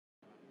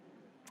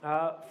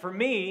For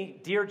me,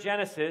 Dear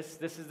Genesis,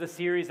 this is the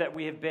series that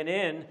we have been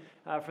in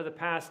for the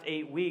past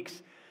 8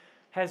 weeks,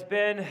 has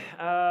been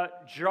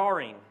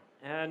jarring.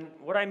 And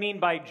what I mean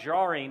by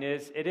jarring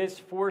is it has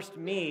forced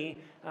me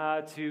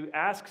to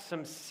ask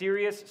some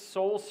serious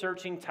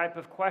soul-searching type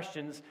of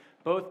questions,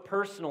 both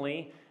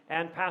personally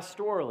and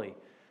pastorally.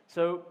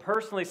 So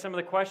personally, some of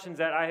the questions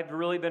that I have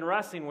really been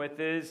wrestling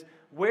with is,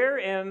 where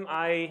am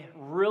I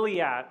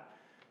really at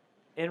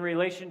in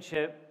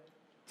relationship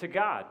to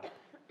God?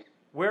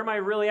 Where am I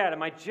really at?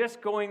 Am I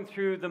just going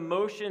through the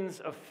motions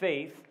of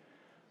faith,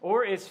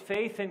 or is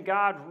faith in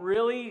God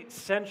really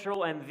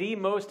central and the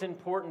most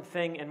important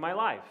thing in my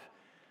life?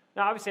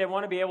 Now, obviously, I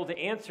want to be able to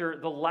answer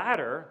the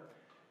latter.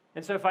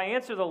 And so if I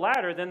answer the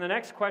latter, then the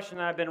next question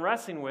that I've been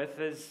wrestling with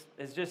is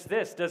just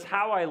this. Does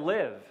how I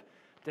live,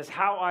 does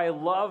how I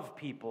love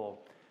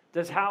people,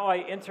 does how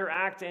I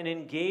interact and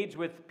engage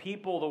with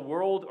people, the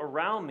world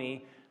around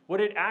me,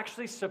 would it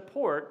actually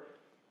support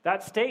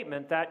that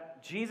statement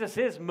that Jesus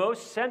is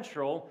most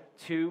central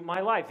to my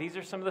life? These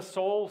are some of the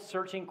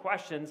soul-searching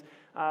questions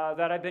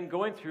that I've been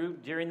going through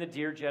during the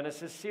Dear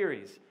Genesis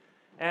series.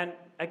 And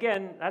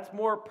again, that's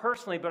more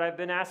personally, but I've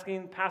been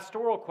asking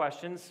pastoral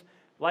questions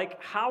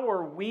like, how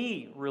are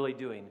we really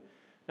doing?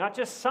 Not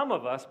just some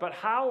of us, but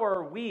how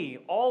are we,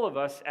 all of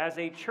us as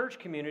a church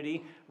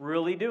community,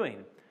 really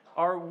doing?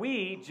 Are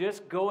we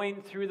just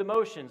going through the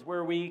motions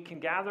where we can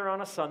gather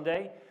on a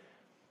Sunday,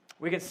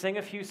 we can sing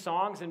a few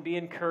songs and be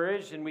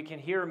encouraged, and we can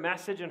hear a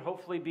message and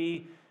hopefully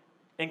be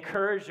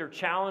encouraged or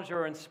challenged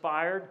or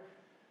inspired?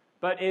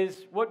 But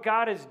is what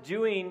God is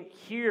doing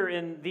here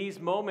in these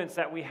moments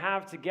that we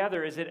have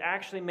together, is it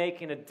actually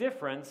making a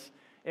difference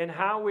in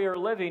how we are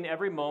living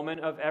every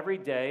moment of every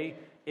day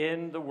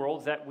in the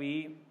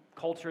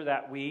culture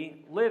that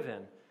we live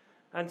in?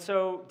 And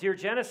so, Dear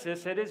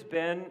Genesis, it has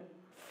been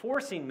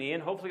forcing me,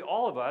 and hopefully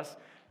all of us,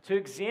 to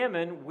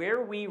examine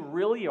where we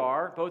really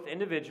are, both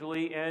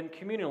individually and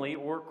communally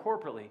or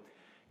corporately.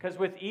 Because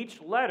with each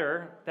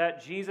letter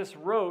that Jesus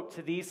wrote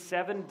to these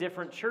 7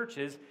 different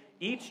churches,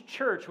 each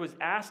church was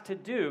asked to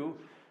do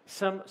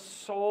some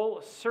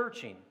soul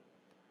searching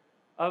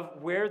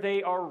of where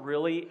they are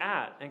really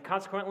at, and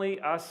consequently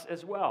us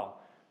as well.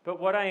 But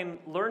what I'm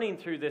learning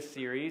through this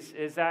series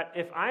is that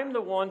if I'm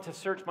the one to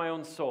search my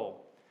own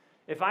soul,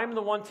 if I'm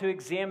the one to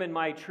examine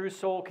my true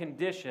soul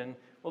condition,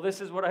 well,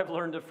 this is what I've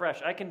learned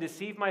afresh. I can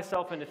deceive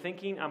myself into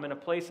thinking I'm in a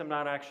place I'm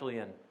not actually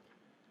in.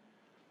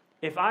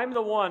 If I'm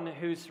the one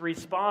who's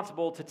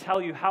responsible to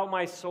tell you how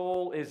my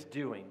soul is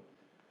doing,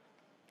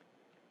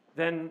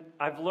 then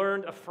I've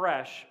learned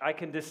afresh I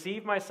can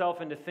deceive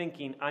myself into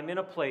thinking I'm in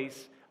a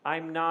place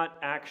I'm not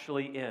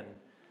actually in.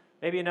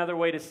 Maybe another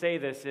way to say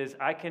this is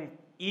I can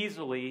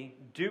easily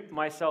dupe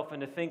myself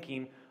into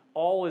thinking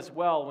all is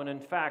well when in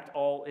fact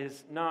all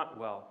is not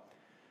well.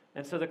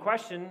 And so the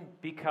question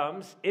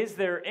becomes, is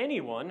there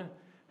anyone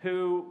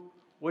who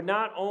would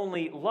not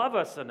only love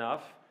us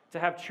enough to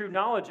have true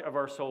knowledge of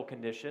our soul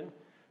condition,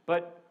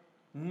 but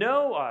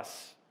know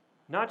us,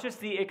 not just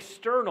the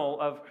external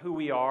of who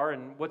we are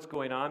and what's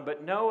going on,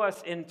 but know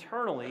us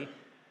internally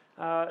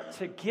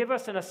to give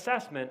us an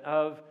assessment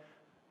of,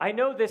 I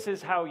know this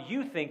is how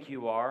you think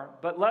you are,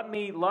 but let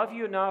me love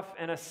you enough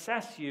and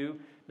assess you,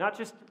 not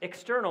just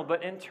external,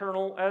 but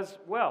internal as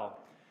well.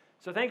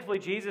 So thankfully,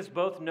 Jesus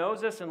both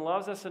knows us and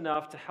loves us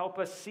enough to help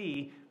us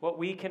see what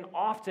we can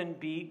often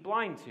be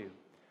blind to.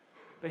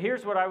 But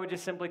here's what I would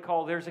just simply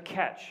call there's a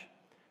catch.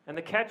 And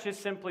the catch is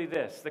simply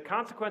this. The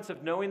consequence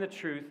of knowing the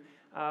truth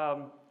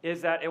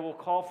is that it will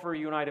call for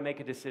you and I to make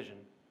a decision.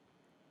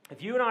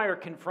 If you and I are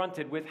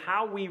confronted with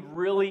how we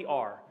really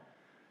are,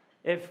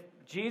 if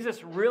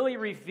Jesus really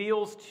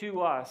reveals to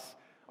us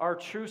our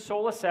true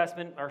soul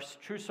assessment, our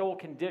true soul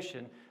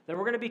condition, then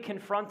we're going to be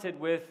confronted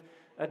with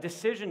a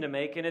decision to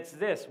make, and it's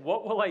this: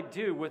 what will I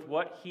do with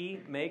what he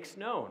makes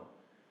known?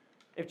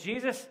 If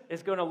Jesus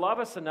is going to love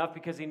us enough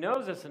because he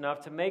knows us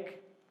enough to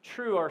make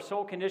true our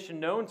soul condition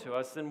known to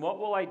us, then what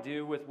will I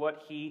do with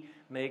what he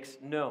makes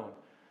known?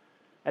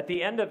 At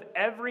the end of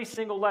every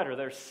single letter,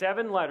 there's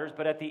 7 letters,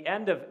 but at the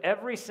end of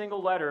every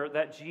single letter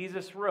that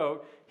Jesus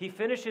wrote, he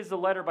finishes the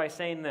letter by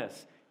saying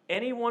this: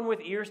 anyone with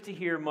ears to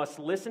hear must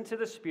listen to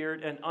the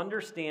Spirit and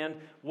understand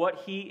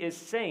what he is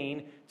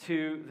saying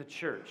to the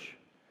church.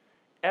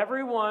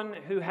 Everyone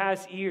who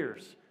has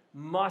ears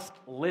must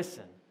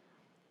listen.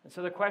 And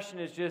so the question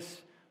is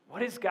just,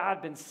 what has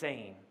God been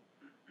saying?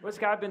 What has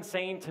God been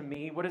saying to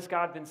me? What has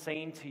God been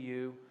saying to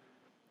you?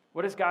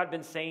 What has God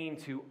been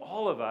saying to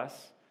all of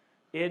us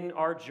in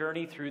our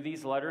journey through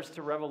these letters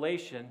to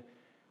Revelation?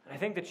 And I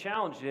think the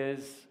challenge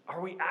is,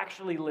 are we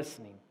actually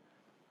listening?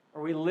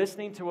 Are we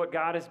listening to what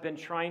God has been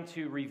trying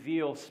to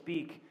reveal,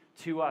 speak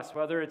to us,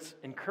 whether it's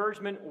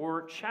encouragement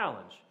or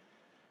challenge?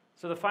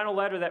 So the final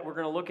letter that we're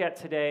going to look at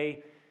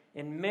today,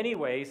 in many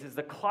ways, is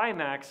the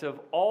climax of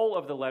all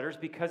of the letters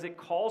because it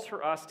calls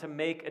for us to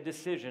make a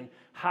decision.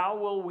 How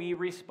will we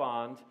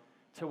respond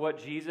to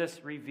what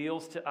Jesus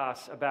reveals to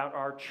us about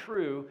our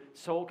true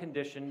soul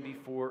condition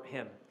before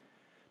him?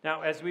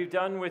 Now, as we've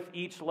done with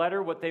each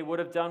letter, what they would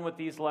have done with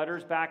these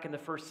letters back in the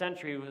first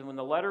century, when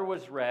the letter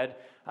was read,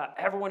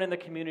 everyone in the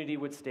community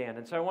would stand.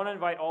 And so I want to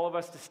invite all of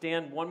us to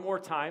stand one more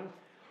time.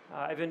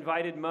 I've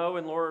invited Mo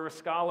and Laura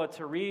Riscala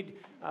to read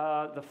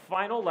the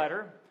final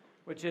letter,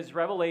 which is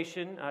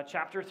Revelation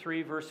chapter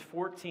 3, verse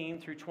 14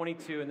 through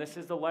 22. And this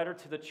is the letter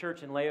to the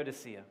church in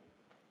Laodicea.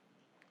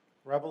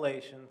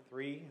 Revelation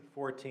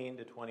 3:14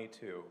 to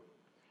 22.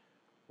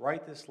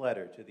 Write this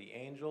letter to the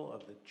angel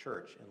of the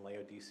church in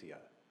Laodicea.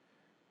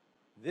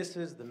 This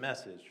is the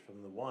message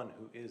from the one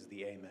who is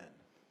the Amen,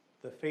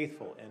 the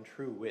faithful and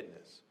true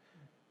witness,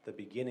 the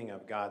beginning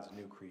of God's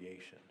new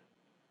creation.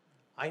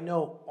 I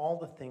know all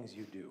the things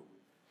you do,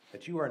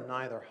 that you are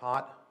neither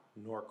hot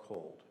nor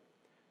cold.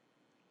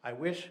 I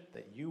wish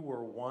that you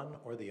were one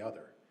or the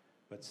other,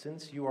 but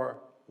since you are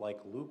like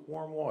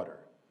lukewarm water,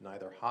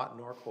 neither hot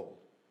nor cold,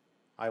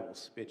 I will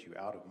spit you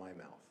out of my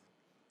mouth.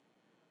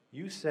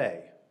 You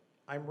say,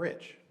 I'm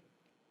rich.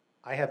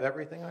 I have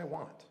everything I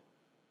want.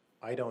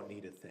 I don't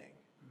need a thing.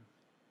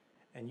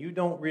 And you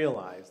don't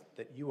realize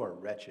that you are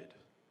wretched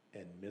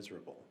and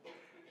miserable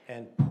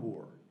and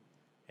poor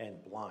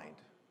and blind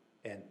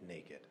and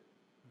naked.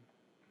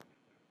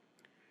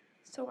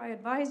 So I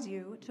advise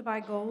you to buy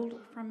gold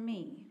from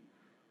me,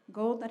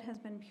 gold that has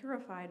been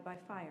purified by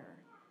fire.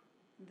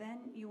 Then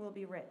you will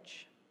be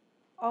rich.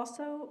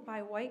 Also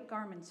buy white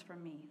garments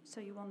from me,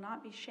 so you will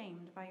not be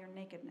shamed by your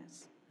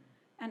nakedness,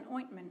 and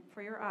ointment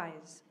for your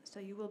eyes, so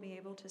you will be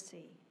able to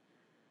see.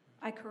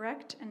 I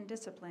correct and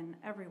discipline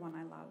everyone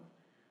I love.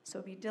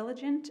 So be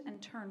diligent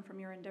and turn from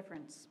your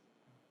indifference.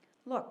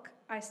 Look,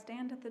 I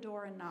stand at the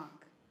door and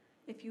knock.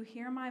 If you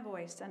hear my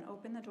voice and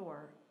open the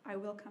door, I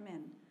will come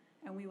in,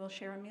 and we will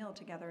share a meal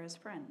together as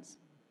friends.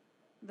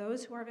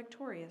 Those who are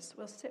victorious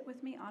will sit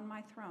with me on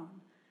my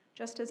throne,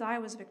 just as I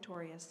was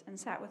victorious and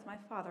sat with my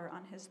Father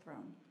on his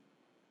throne.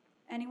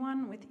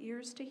 Anyone with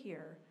ears to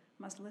hear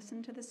must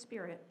listen to the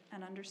Spirit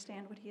and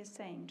understand what he is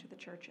saying to the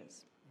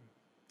churches.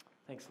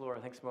 Thanks, Laura.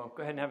 Thanks, Mo.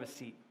 Go ahead and have a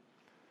seat.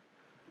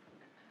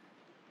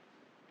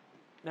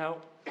 Now,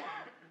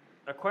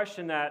 a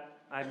question that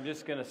I'm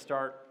just going to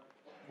start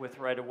with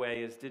right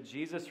away is, did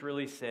Jesus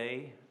really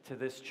say to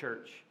this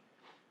church,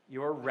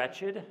 you're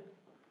wretched,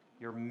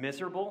 you're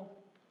miserable,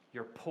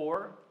 you're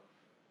poor,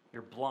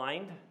 you're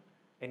blind,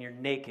 and you're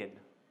naked?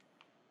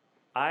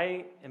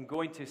 I am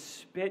going to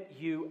spit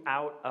you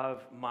out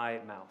of my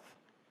mouth.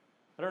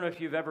 I don't know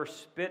if you've ever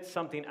spit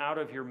something out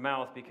of your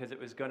mouth because it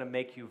was going to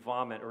make you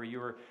vomit, or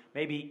you were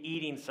maybe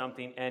eating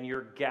something and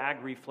your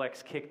gag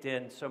reflex kicked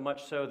in so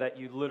much so that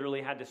you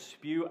literally had to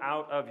spew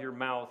out of your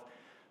mouth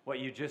what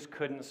you just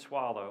couldn't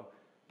swallow.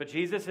 But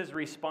Jesus'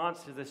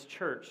 response to this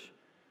church,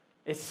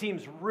 it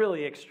seems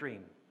really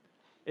extreme.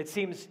 It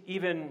seems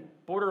even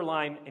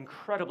borderline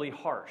incredibly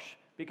harsh,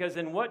 because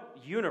in what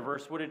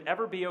universe would it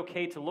ever be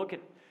okay to look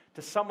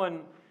to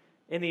someone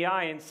in the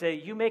eye and say,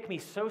 you make me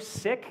so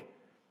sick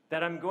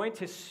that I'm going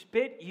to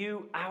spit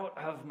you out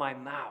of my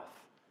mouth?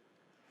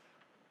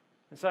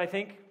 And so I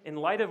think in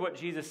light of what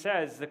Jesus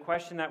says, the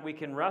question that we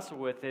can wrestle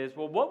with is,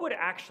 well, what would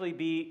actually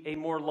be a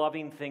more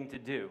loving thing to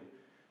do?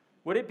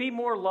 Would it be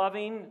more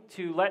loving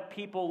to let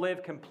people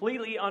live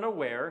completely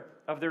unaware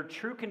of their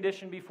true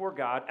condition before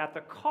God at the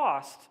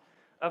cost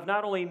of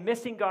not only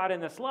missing God in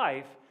this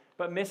life,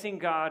 but missing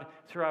God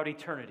throughout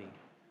eternity?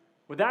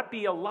 Would that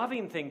be a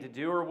loving thing to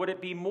do, or would it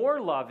be more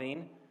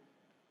loving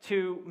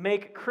to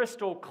make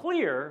crystal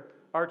clear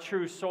our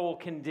true soul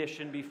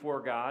condition before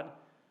God,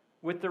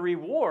 with the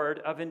reward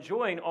of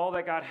enjoying all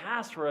that God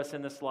has for us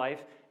in this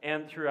life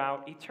and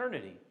throughout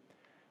eternity?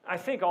 I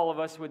think all of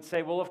us would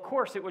say, well, of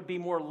course it would be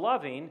more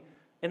loving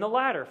in the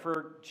latter,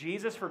 for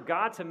Jesus, for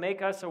God to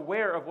make us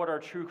aware of what our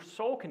true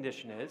soul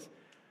condition is.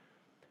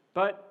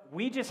 But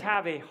we just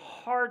have a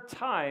hard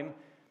time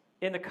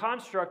in the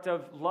construct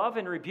of love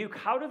and rebuke.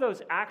 How do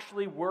those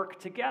actually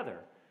work together?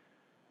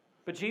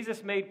 But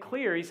Jesus made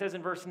clear, he says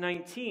in verse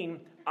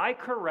 19, I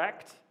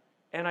correct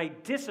and I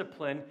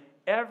discipline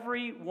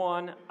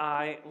everyone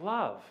I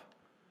love.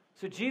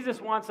 So Jesus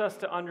wants us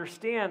to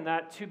understand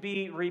that to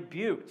be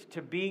rebuked,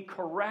 to be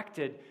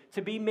corrected,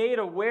 to be made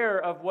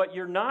aware of what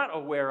you're not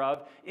aware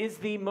of is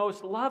the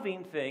most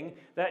loving thing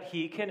that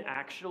he can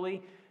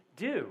actually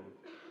do.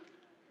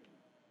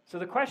 So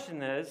the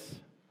question is,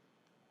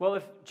 well,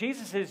 if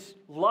Jesus is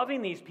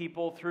loving these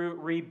people through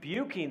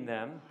rebuking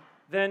them,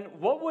 then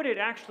what would it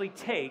actually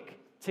take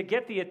to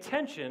get the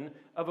attention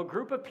of a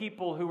group of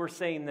people who were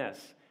saying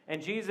this?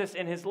 And Jesus,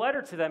 in his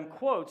letter to them,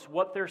 quotes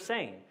what they're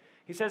saying.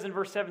 He says in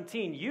verse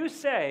 17, you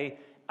say,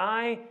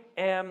 I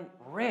am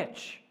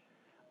rich.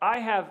 I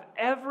have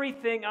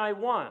everything I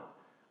want.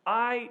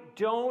 I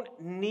don't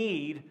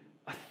need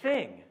a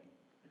thing.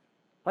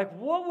 Like,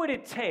 what would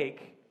it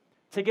take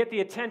to get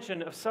the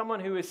attention of someone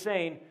who is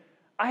saying,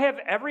 I have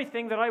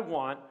everything that I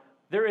want.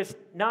 There is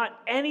not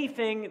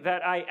anything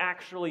that I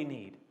actually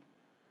need?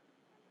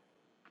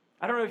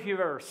 I don't know if you've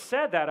ever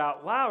said that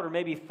out loud or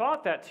maybe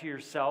thought that to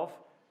yourself,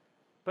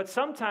 but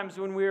sometimes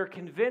when we are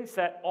convinced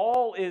that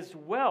all is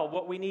well,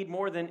 what we need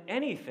more than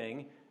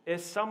anything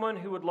is someone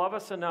who would love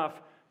us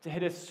enough to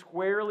hit us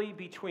squarely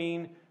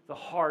between the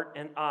heart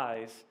and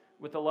eyes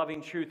with the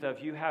loving truth of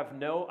you have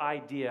no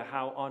idea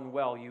how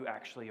unwell you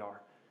actually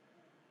are.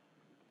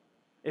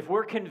 If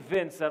we're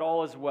convinced that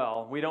all is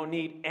well, we don't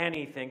need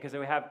anything because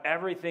we have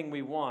everything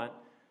we want,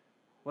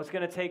 well, it's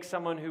going to take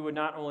someone who would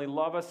not only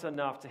love us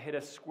enough to hit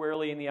us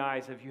squarely in the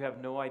eyes if you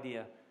have no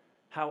idea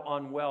how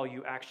unwell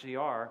you actually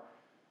are.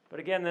 But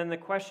again, then the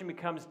question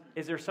becomes,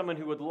 is there someone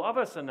who would love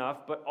us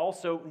enough but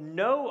also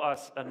know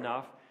us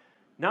enough,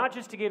 not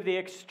just to give the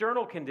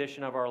external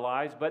condition of our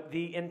lives, but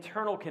the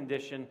internal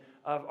condition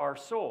of our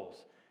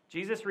souls?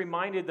 Jesus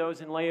reminded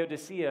those in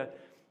Laodicea,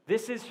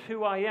 this is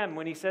who I am,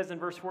 when he says in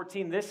verse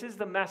 14, this is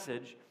the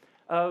message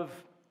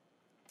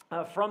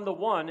from the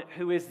one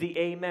who is the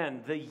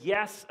Amen, the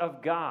yes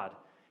of God.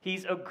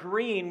 He's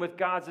agreeing with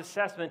God's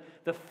assessment,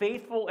 the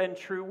faithful and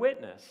true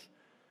witness.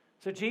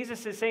 So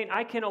Jesus is saying,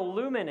 I can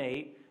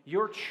illuminate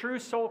your true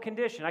soul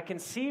condition. I can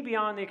see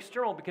beyond the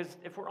external, because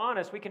if we're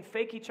honest, we can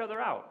fake each other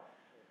out.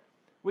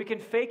 We can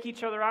fake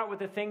each other out with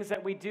the things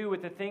that we do,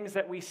 with the things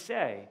that we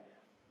say.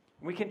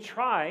 We can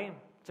try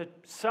to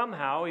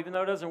somehow, even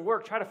though it doesn't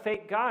work, try to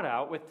fake God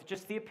out with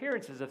just the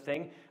appearances of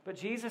things. But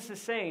Jesus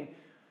is saying,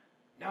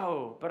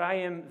 no, but I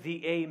am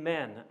the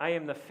Amen. I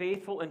am the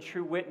faithful and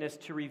true witness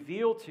to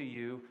reveal to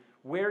you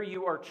where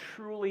you are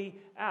truly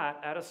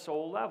at a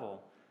soul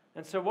level.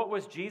 And so what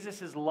was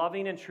Jesus'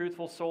 loving and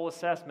truthful soul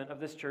assessment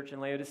of this church in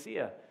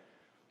Laodicea? It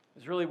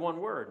was really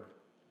one word.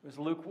 It was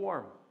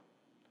lukewarm.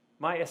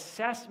 My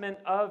assessment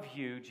of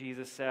you,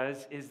 Jesus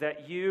says, is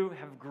that you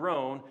have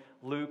grown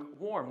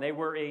lukewarm. They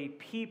were a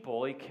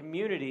people, a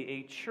community,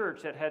 a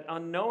church that had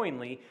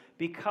unknowingly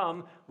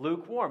become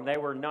lukewarm. They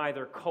were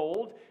neither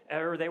cold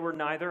or they were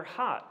neither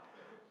hot.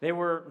 They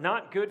were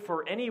not good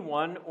for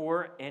anyone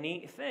or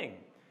anything.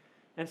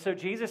 And so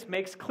Jesus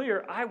makes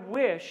clear, I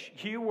wish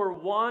you were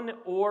one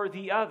or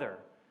the other.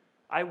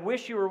 I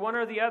wish you were one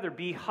or the other.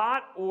 Be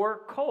hot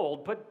or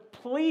cold, but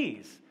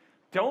please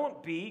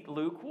don't be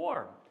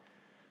lukewarm.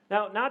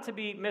 Now, not to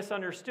be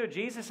misunderstood,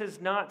 Jesus is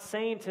not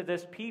saying to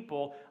this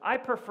people, I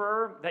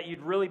prefer that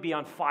you'd really be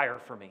on fire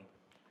for me.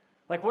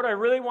 Like, what I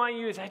really want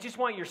you is, I just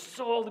want your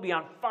soul to be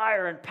on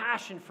fire and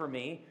passion for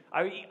me.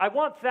 I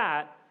want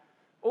that,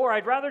 or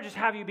I'd rather just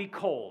have you be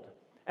cold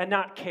and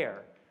not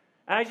care.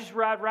 And I just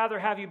rather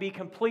have you be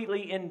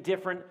completely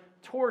indifferent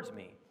towards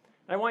me.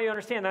 And I want you to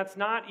understand that's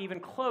not even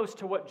close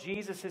to what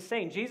Jesus is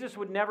saying. Jesus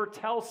would never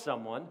tell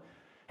someone,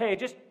 hey, I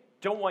just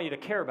don't want you to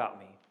care about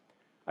me.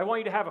 I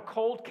want you to have a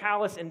cold,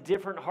 callous,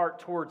 indifferent heart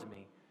towards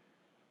me.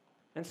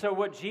 And so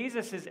what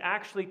Jesus is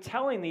actually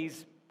telling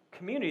these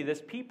community,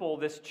 this people,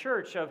 this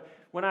church of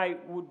when I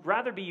would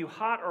rather be you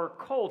hot or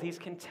cold, he's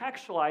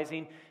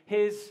contextualizing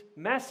his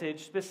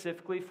message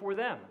specifically for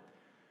them.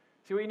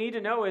 See, what you need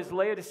to know is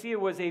Laodicea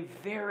was a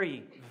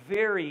very,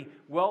 very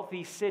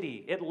wealthy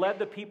city. It led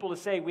the people to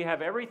say, we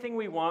have everything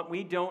we want,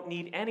 we don't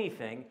need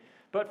anything.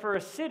 But for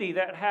a city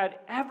that had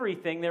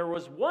everything, there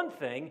was one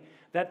thing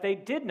that they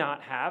did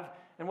not have,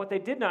 and what they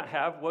did not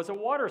have was a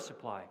water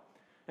supply.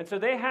 And so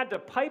they had to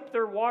pipe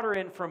their water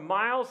in from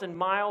miles and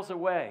miles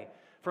away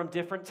from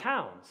different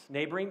towns,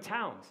 neighboring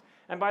towns.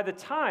 And by the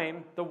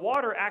time the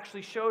water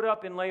actually showed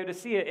up in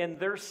Laodicea, in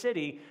their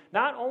city,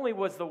 not only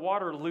was the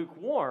water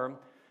lukewarm,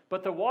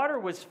 but the water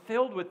was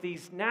filled with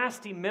these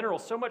nasty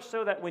minerals, so much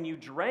so that when you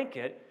drank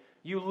it,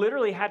 you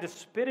literally had to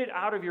spit it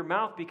out of your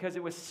mouth because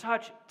it was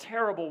such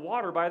terrible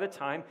water by the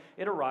time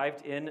it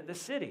arrived in the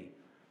city.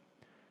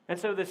 And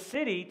so the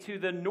city to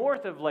the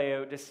north of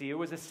Laodicea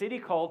was a city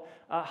called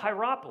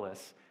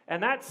Hierapolis.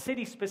 And that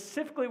city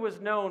specifically was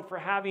known for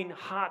having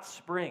hot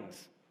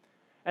springs.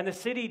 And the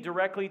city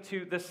directly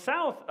to the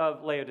south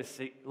of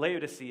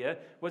Laodicea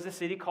was a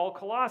city called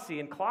Colossae.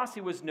 And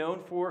Colossae was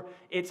known for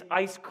its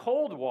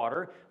ice-cold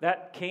water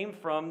that came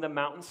from the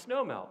mountain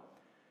snowmelt.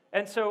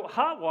 And so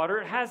hot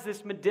water has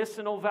this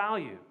medicinal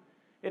value.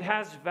 It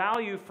has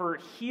value for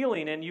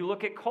healing. And you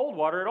look at cold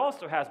water, it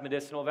also has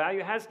medicinal value.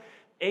 It has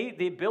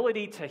the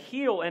ability to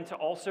heal and to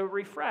also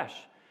refresh.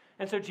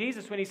 And so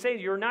Jesus, when he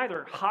says you're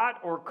neither hot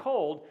or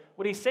cold,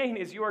 what he's saying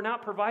is you are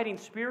not providing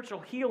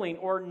spiritual healing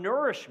or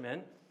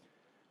nourishment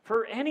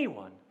for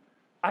anyone.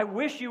 I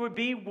wish you would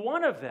be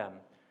one of them.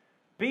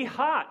 Be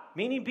hot,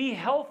 meaning be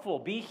helpful,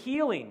 be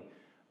healing,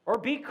 or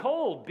be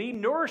cold, be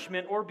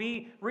nourishment, or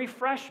be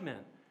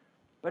refreshment.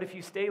 But if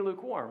you stay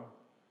lukewarm,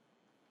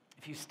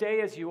 if you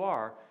stay as you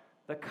are,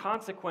 the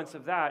consequence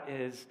of that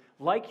is,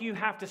 like you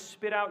have to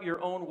spit out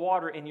your own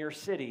water in your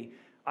city,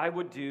 I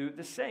would do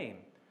the same.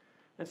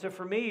 And so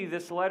for me,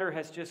 this letter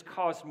has just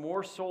caused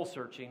more soul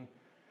searching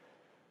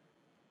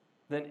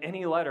than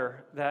any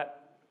letter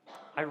that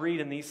I read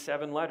in these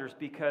 7 letters,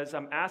 because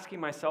I'm asking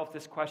myself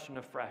this question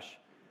afresh.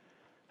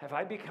 Have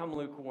I become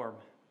lukewarm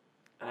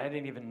and I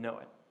didn't even know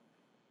it?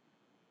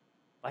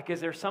 Like,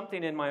 is there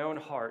something in my own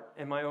heart,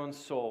 in my own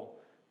soul,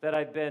 that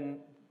I've been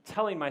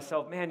telling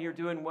myself, man, you're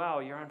doing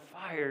well, you're on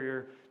fire,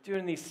 you're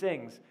doing these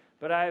things.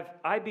 But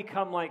I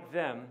become like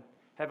them?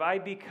 Have I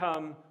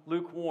become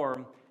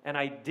lukewarm and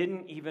I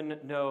didn't even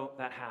know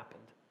that happened?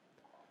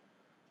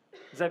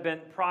 As I've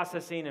been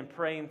processing and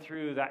praying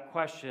through that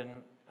question,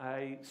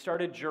 I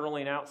started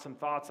journaling out some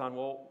thoughts on,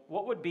 well,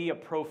 what would be a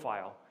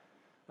profile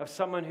of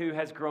someone who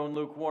has grown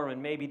lukewarm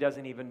and maybe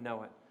doesn't even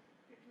know it?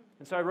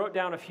 And so I wrote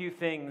down a few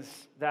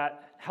things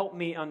that help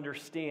me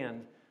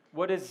understand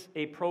what does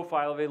a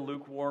profile of a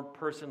lukewarm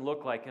person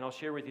look like. And I'll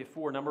share with you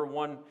four. Number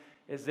one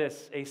is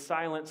this: a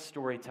silent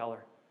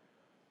storyteller.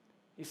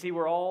 You see,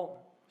 we're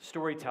all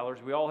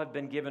storytellers. We all have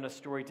been given a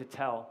story to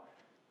tell.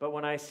 But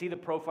when I see the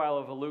profile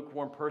of a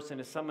lukewarm person,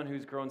 is someone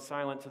who's grown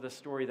silent to the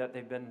story that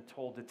they've been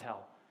told to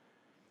tell.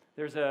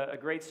 There's a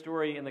great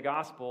story in the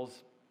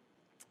Gospels.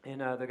 In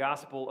the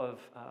Gospel of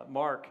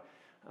Mark,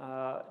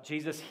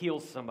 Jesus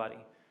heals somebody.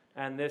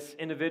 And this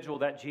individual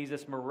that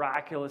Jesus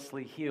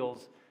miraculously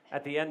heals,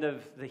 at the end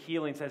of the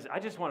healing says, I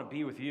just want to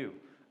be with you.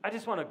 I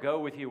just want to go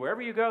with you.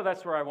 Wherever you go,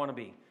 that's where I want to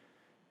be.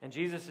 And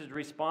Jesus'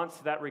 response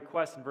to that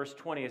request in verse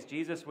 20, as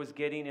Jesus was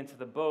getting into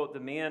the boat, the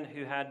man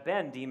who had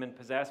been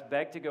demon-possessed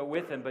begged to go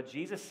with him, but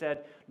Jesus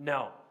said,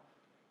 no.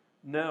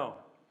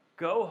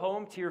 Go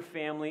home to your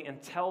family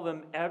and tell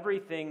them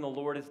everything the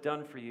Lord has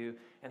done for you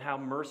and how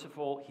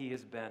merciful he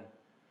has been.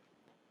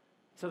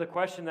 So the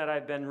question that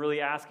I've been really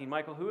asking,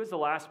 Michael, who is the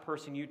last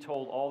person you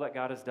told all that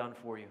God has done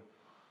for you?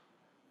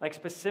 Like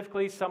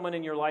specifically someone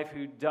in your life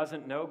who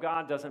doesn't know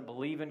God, doesn't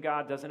believe in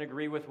God, doesn't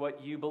agree with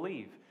what you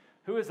believe.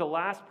 Who is the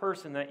last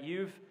person that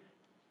you've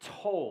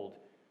told,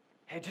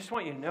 hey, I just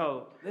want you to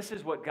know, this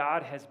is what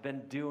God has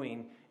been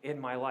doing in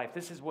my life.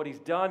 This is what he's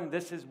done.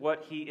 This is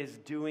what he is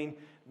doing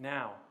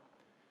now.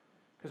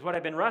 Because what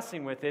I've been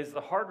wrestling with is the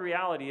hard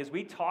reality is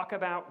we talk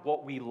about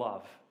what we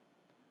love.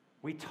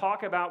 We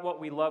talk about what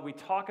we love. We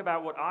talk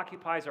about what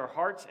occupies our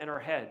hearts and our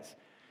heads.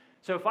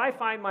 So if I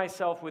find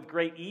myself with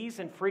great ease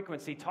and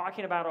frequency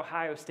talking about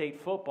Ohio State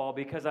football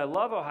because I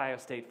love Ohio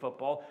State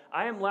football,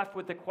 I am left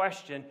with the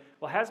question,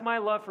 well, has my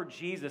love for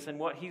Jesus and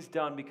what he's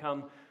done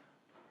become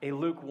a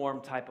lukewarm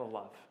type of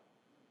love?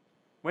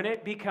 When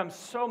it becomes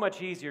so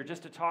much easier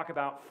just to talk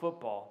about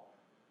football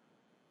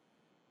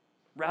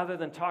rather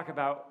than talk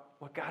about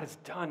what God has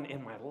done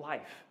in my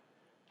life,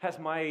 has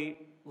my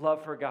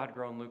love for God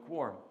grown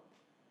lukewarm?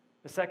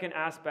 The second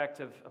aspect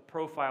of a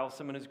profile of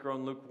someone who's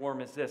grown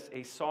lukewarm is this: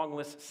 a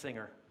songless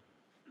singer.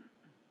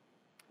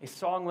 A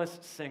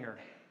songless singer.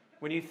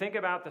 When you think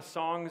about the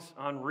songs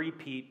on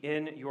repeat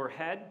in your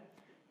head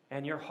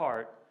and your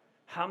heart,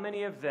 how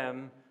many of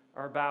them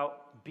are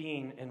about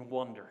being in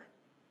wonder?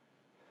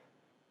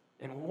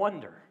 In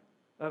wonder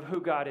of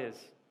who God is,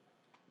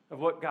 of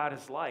what God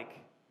is like.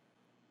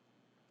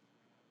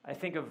 I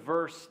think a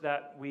verse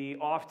that we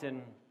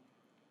often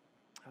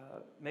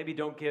maybe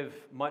don't give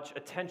much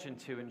attention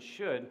to and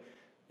should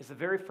is the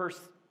very first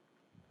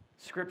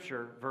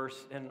scripture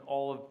verse in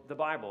all of the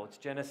Bible. It's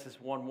Genesis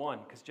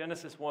 1:1, because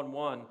Genesis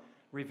 1:1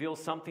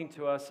 reveals something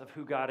to us of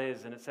who God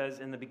is, and it says,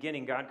 in the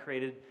beginning, God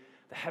created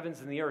the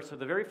heavens and the earth. So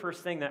the very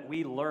first thing that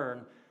we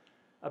learn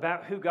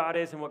about who God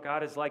is and what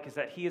God is like is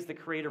that he is the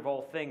creator of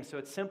all things. So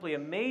it's simply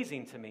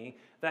amazing to me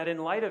that in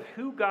light of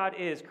who God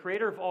is,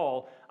 creator of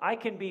all, I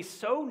can be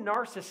so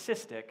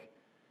narcissistic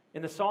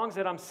in the songs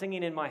that I'm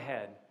singing in my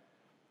head.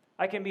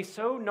 I can be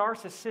so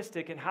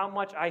narcissistic in how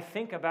much I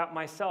think about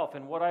myself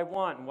and what I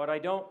want and what I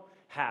don't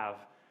have,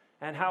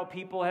 and how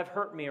people have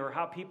hurt me or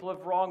how people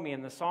have wronged me.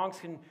 And the songs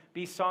can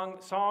be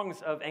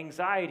songs of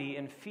anxiety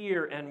and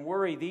fear and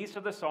worry. These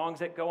are the songs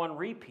that go on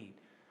repeat.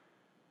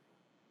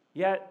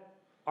 Yet,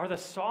 are the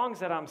songs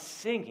that I'm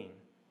singing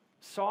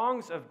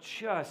songs of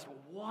just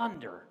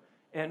wonder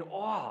and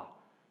awe?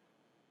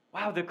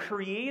 Wow, the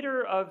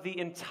creator of the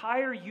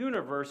entire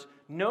universe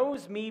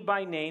knows me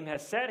by name,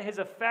 has set his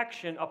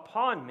affection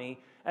upon me,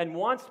 and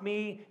wants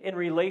me in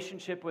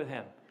relationship with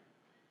him.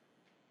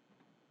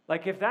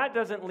 Like, if that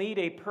doesn't lead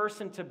a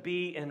person to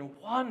be in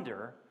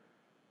wonder,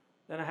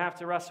 then I have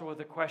to wrestle with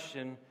the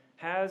question,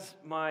 has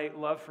my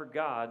love for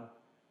God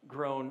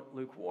grown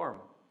lukewarm?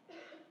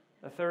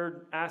 The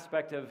third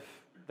aspect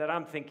that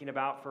I'm thinking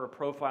about for a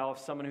profile of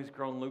someone who's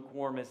grown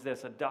lukewarm is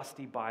this: a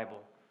dusty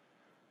Bible.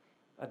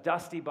 A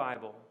dusty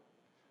Bible.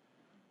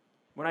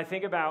 When I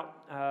think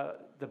about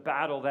the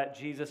battle that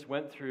Jesus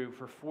went through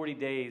for 40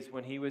 days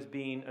when he was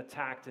being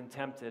attacked and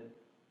tempted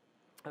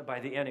by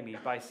the enemy,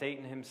 by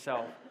Satan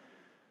himself,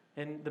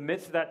 in the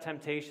midst of that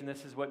temptation,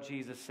 this is what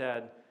Jesus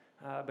said.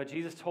 But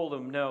Jesus told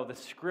him, no, the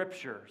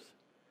scriptures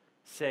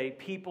say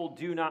people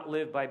do not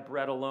live by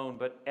bread alone,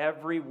 but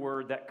every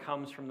word that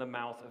comes from the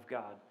mouth of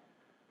God.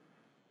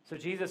 So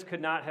Jesus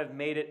could not have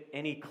made it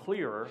any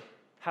clearer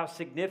how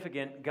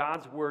significant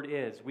God's word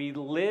is. We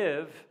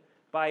live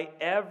by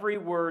every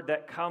word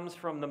that comes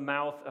from the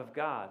mouth of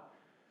God.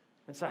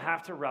 And so I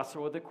have to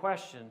wrestle with the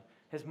question,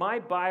 has my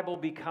Bible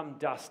become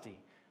dusty?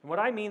 And what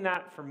I mean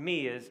that for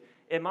me is,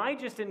 am I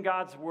just in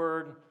God's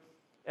word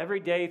every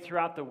day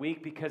throughout the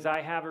week because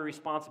I have a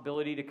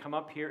responsibility to come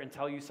up here and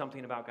tell you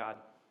something about God?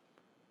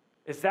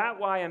 Is that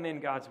why I'm in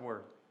God's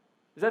word?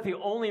 Is that the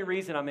only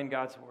reason I'm in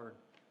God's word?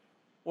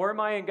 Or am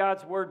I in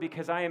God's word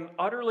because I am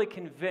utterly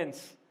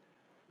convinced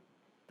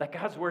that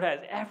God's word has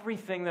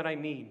everything that I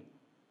need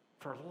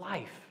for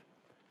life,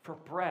 for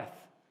breath,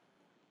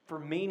 for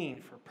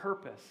meaning, for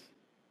purpose?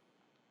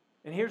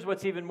 And here's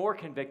what's even more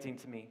convicting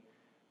to me.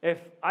 If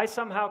I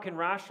somehow can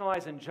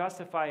rationalize and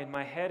justify in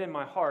my head and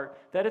my heart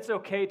that it's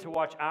okay to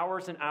watch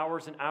hours and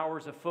hours and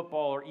hours of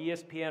football or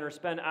ESPN, or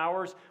spend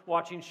hours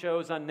watching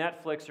shows on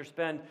Netflix, or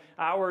spend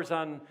hours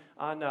on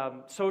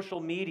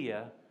social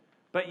media,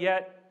 but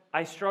yet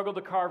I struggle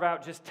to carve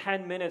out just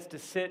 10 minutes to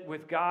sit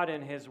with God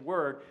and His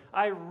Word,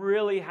 I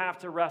really have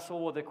to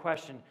wrestle with the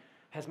question,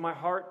 has my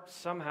heart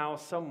somehow,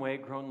 some way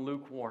grown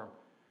lukewarm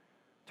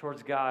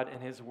towards God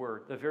and His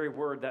Word, the very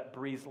Word that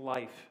breathes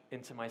life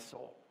into my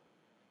soul?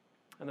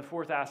 And the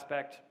fourth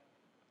aspect,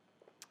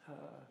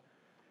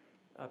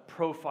 a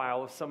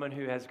profile of someone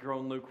who has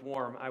grown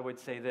lukewarm, I would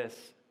say this: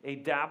 a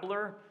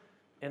dabbler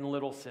in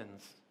little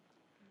sins.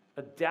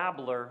 A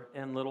dabbler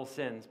in little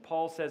sins.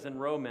 Paul says in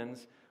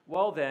Romans,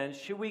 well then,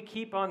 should we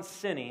keep on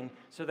sinning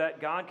so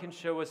that God can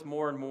show us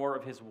more and more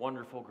of His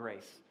wonderful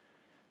grace?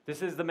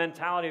 This is the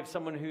mentality of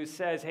someone who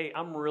says, hey,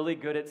 I'm really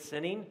good at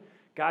sinning.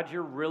 God,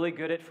 you're really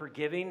good at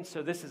forgiving,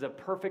 so this is a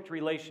perfect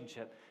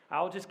relationship.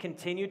 I'll just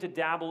continue to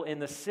dabble in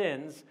the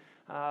sins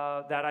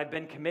that I've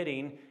been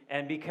committing,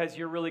 and because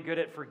you're really good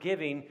at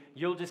forgiving,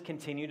 you'll just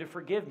continue to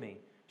forgive me.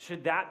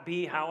 Should that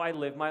be how I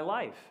live my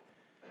life?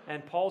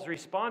 And Paul's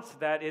response to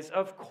that is,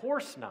 of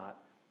course not.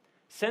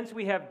 Since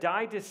we have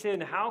died to sin,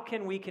 how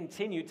can we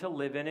continue to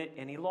live in it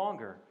any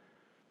longer?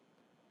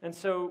 And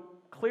so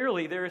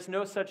clearly there is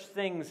no such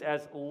things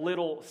as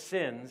little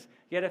sins,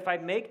 yet if I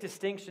make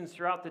distinctions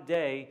throughout the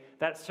day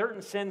that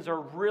certain sins are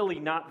really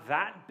not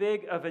that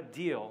big of a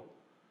deal,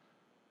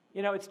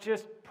 you know, it's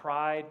just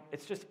pride,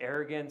 it's just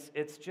arrogance,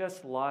 it's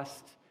just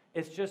lust,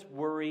 it's just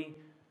worry.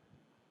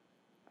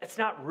 It's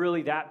not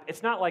really that,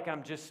 it's not like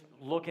I'm just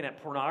looking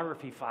at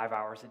pornography 5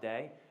 hours a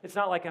day. It's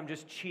not like I'm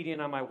just cheating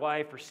on my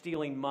wife or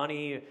stealing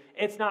money.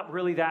 It's not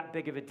really that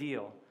big of a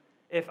deal.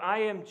 If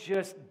I am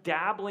just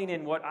dabbling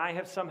in what I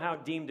have somehow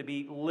deemed to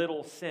be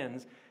little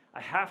sins,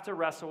 I have to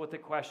wrestle with the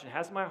question,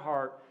 has my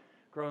heart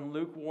grown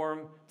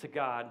lukewarm to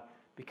God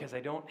because I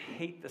don't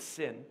hate the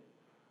sin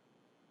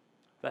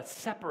that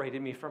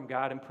separated me from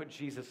God and put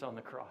Jesus on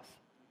the cross?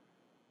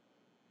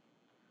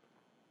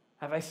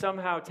 Have I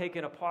somehow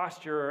taken a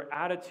posture or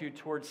attitude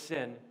towards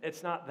sin?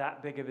 It's not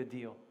that big of a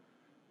deal.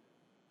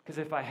 Because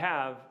if I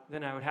have,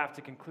 then I would have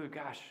to conclude,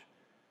 gosh,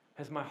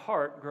 has my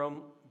heart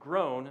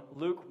grown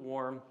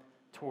lukewarm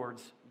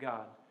towards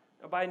God?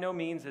 By no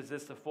means is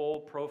this the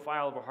full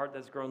profile of a heart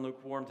that's grown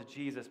lukewarm to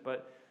Jesus,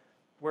 but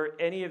where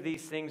any of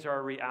these things are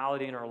a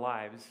reality in our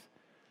lives,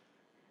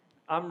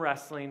 I'm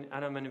wrestling,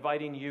 and I'm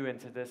inviting you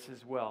into this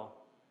as well.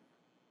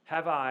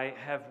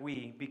 Have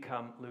we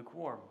become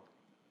lukewarm?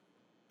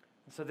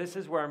 So this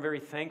is where I'm very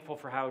thankful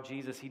for how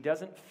Jesus, He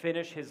doesn't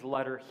finish His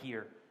letter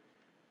here.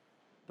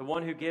 The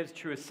one who gives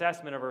true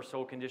assessment of our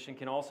soul condition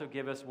can also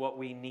give us what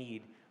we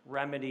need,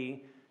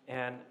 remedy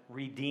and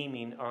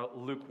redeeming our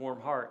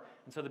lukewarm heart.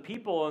 And so the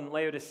people in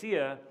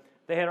Laodicea,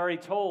 they had already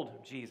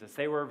told Jesus.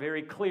 They were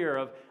very clear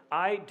of,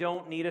 I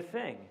don't need a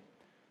thing.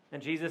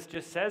 And Jesus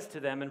just says to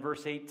them in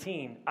verse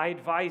 18, I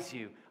advise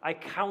you, I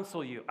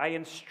counsel you, I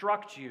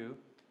instruct you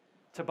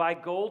to buy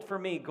gold for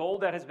me,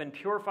 gold that has been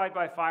purified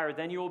by fire,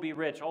 then you will be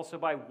rich. Also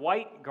buy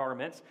white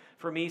garments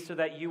for me so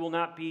that you will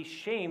not be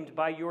shamed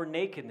by your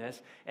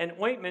nakedness, and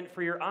ointment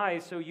for your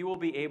eyes so you will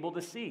be able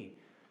to see.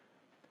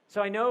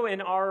 So I know in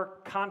our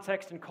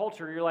context and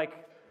culture, you're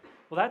like,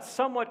 well, that's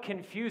somewhat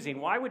confusing.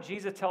 Why would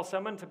Jesus tell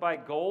someone to buy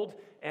gold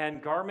and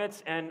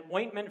garments and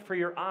ointment for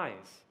your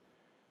eyes?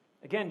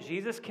 Again,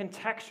 Jesus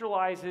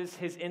contextualizes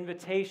His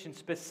invitation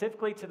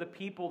specifically to the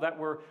people that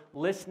were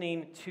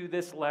listening to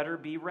this letter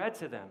be read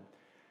to them.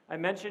 I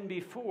mentioned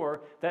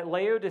before that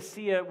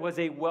Laodicea was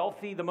the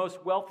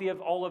most wealthy of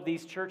all of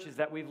these churches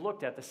that we've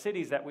looked at, the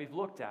cities that we've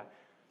looked at.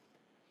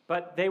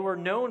 But they were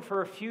known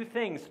for a few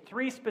things,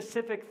 3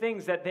 specific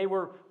things that they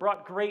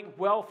brought great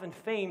wealth and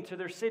fame to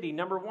their city.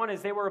 Number one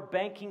is they were a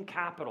banking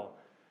capital.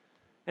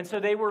 And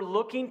so they were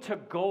looking to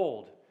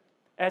gold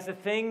as a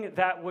thing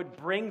that would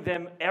bring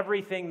them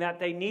everything that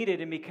they needed.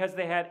 And because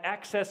they had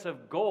excess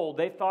of gold,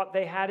 they thought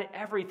they had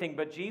everything.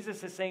 But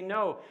Jesus is saying,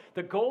 no,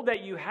 the gold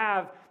that you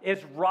have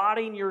is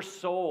rotting your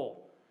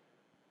soul.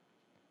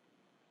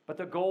 But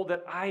the gold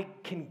that I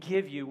can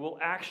give you will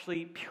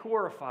actually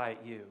purify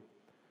you.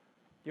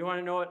 You want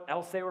to know what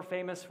else they were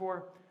famous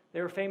for?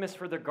 They were famous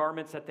for the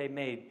garments that they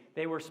made.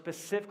 They were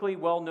specifically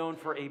well known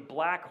for a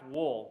black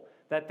wool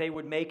that they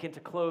would make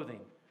into clothing.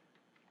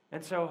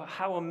 And so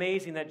how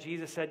amazing that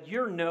Jesus said,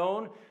 you're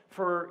known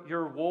for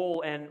your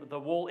wool and the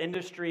wool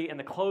industry and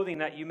the clothing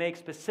that you make,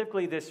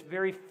 specifically this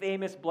very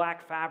famous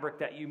black fabric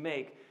that you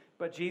make.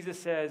 But Jesus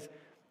says,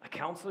 I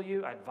counsel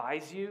you, I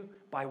advise you,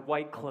 buy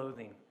white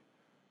clothing.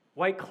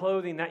 White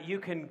clothing that you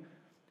can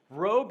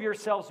robe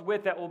yourselves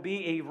with, that will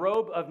be a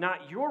robe of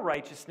not your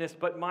righteousness,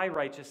 but my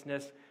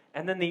righteousness.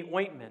 And then the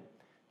ointment.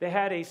 They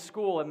had a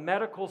school, a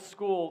medical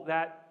school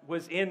that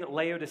was in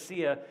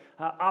Laodicea,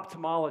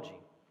 ophthalmology.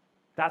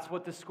 That's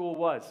what the school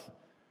was.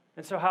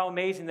 And so how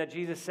amazing that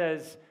Jesus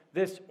says,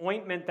 this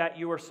ointment that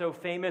you are so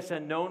famous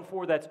and known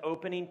for that's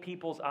opening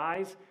people's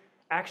eyes,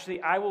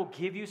 actually I will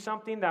give you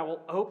something that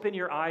will open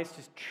your eyes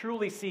to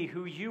truly see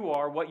who you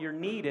are, what your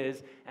need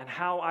is, and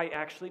how I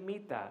actually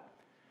meet that.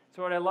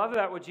 So what I love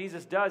about what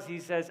Jesus does, he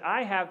says,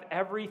 I have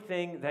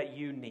everything that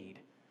you need.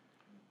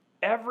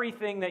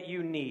 Everything that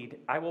you need,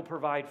 I will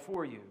provide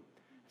for you.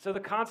 So the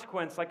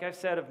consequence, like I've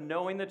said, of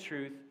knowing the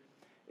truth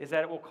is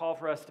that it will call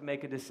for us to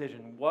make a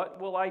decision. What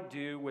will I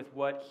do with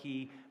what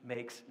he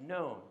makes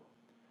known?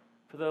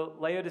 For the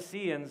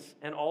Laodiceans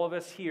and all of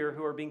us here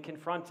who are being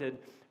confronted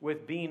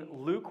with being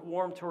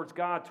lukewarm towards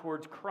God,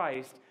 towards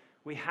Christ,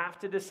 we have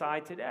to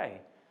decide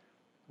today.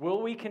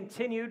 Will we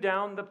continue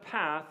down the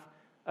path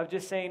of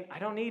just saying, I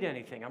don't need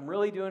anything, I'm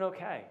really doing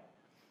okay,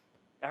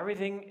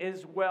 everything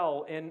is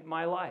well in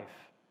my life?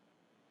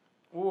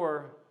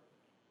 Or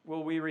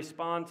will we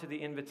respond to the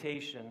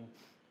invitation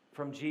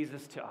from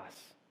Jesus to us?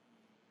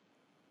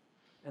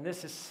 And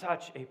this is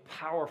such a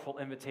powerful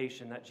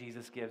invitation that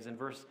Jesus gives in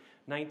verse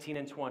 19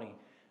 and 20.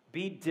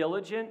 Be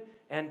diligent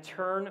and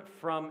turn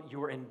from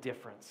your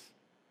indifference.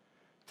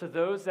 To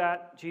those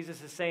that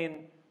Jesus is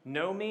saying,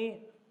 know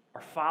me,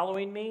 are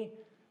following me,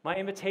 my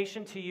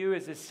invitation to you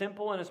is as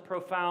simple and as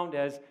profound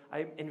as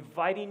I'm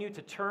inviting you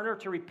to turn or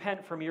to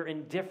repent from your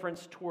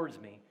indifference towards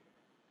me.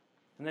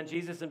 And then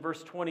Jesus in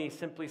verse 20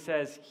 simply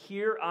says,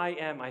 here I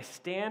am, I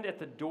stand at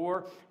the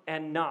door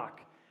and knock.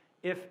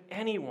 If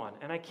anyone,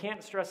 and I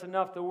can't stress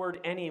enough the word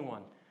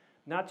anyone,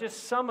 not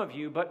just some of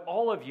you, but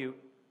all of you,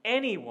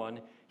 anyone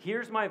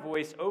hears my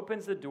voice,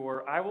 opens the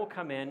door, I will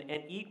come in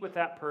and eat with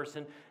that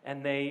person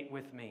and they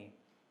with me.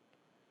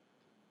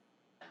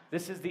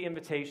 This is the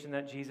invitation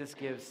that Jesus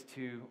gives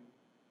to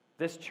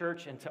this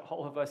church and to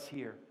all of us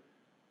here.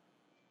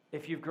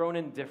 If you've grown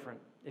indifferent,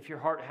 if your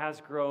heart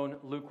has grown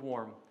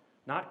lukewarm,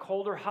 not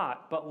cold or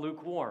hot, but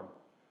lukewarm,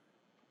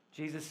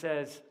 Jesus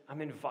says,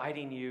 I'm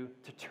inviting you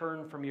to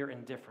turn from your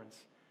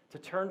indifference, to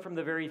turn from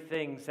the very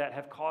things that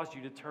have caused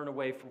you to turn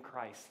away from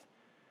Christ.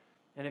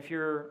 And if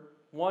you're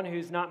one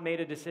who's not made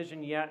a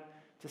decision yet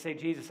to say,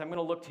 Jesus, I'm going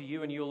to look to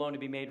you and you alone to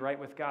be made right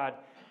with God,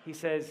 he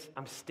says,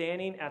 I'm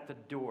standing at the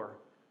door.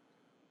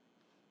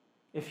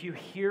 If you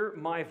hear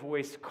my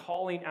voice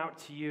calling out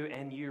to you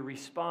and you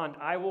respond,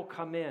 I will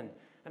come in.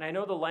 And I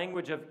know the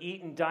language of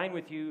eat and dine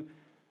with you,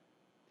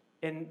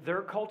 in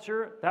their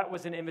culture, that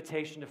was an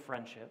invitation to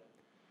friendship.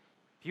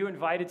 If you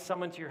invited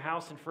someone to your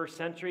house in first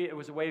century, it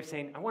was a way of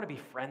saying, I want to be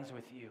friends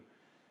with you.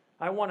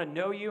 I want to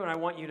know you and I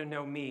want you to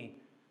know me.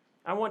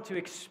 I want to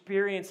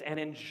experience and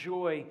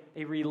enjoy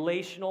a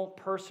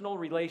personal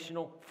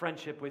relational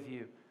friendship with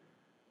you.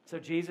 So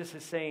Jesus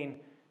is saying,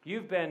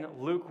 you've been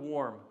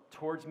lukewarm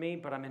towards me,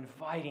 but I'm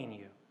inviting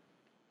you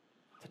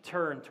to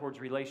turn towards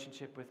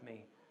relationship with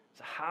me.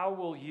 So how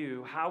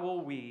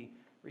will we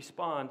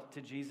respond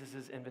to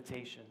Jesus'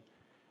 invitation?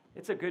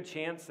 It's a good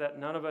chance that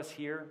none of us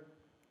here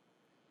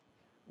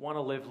want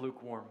to live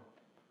lukewarm.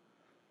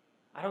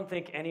 I don't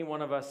think any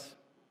one of us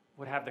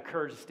would have the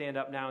courage to stand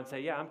up now and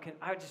say, yeah,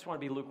 I just want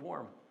to be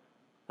lukewarm.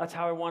 That's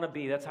how I want to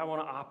be. That's how I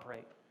want to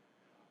operate.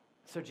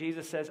 So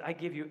Jesus says, I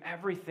give you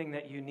everything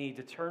that you need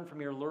to turn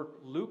from your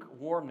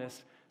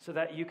lukewarmness so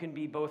that you can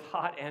be both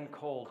hot and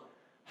cold,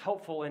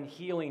 helpful and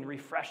healing,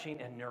 refreshing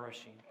and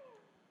nourishing.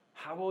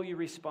 How will you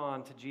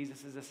respond to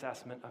Jesus'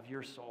 assessment of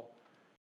your soul?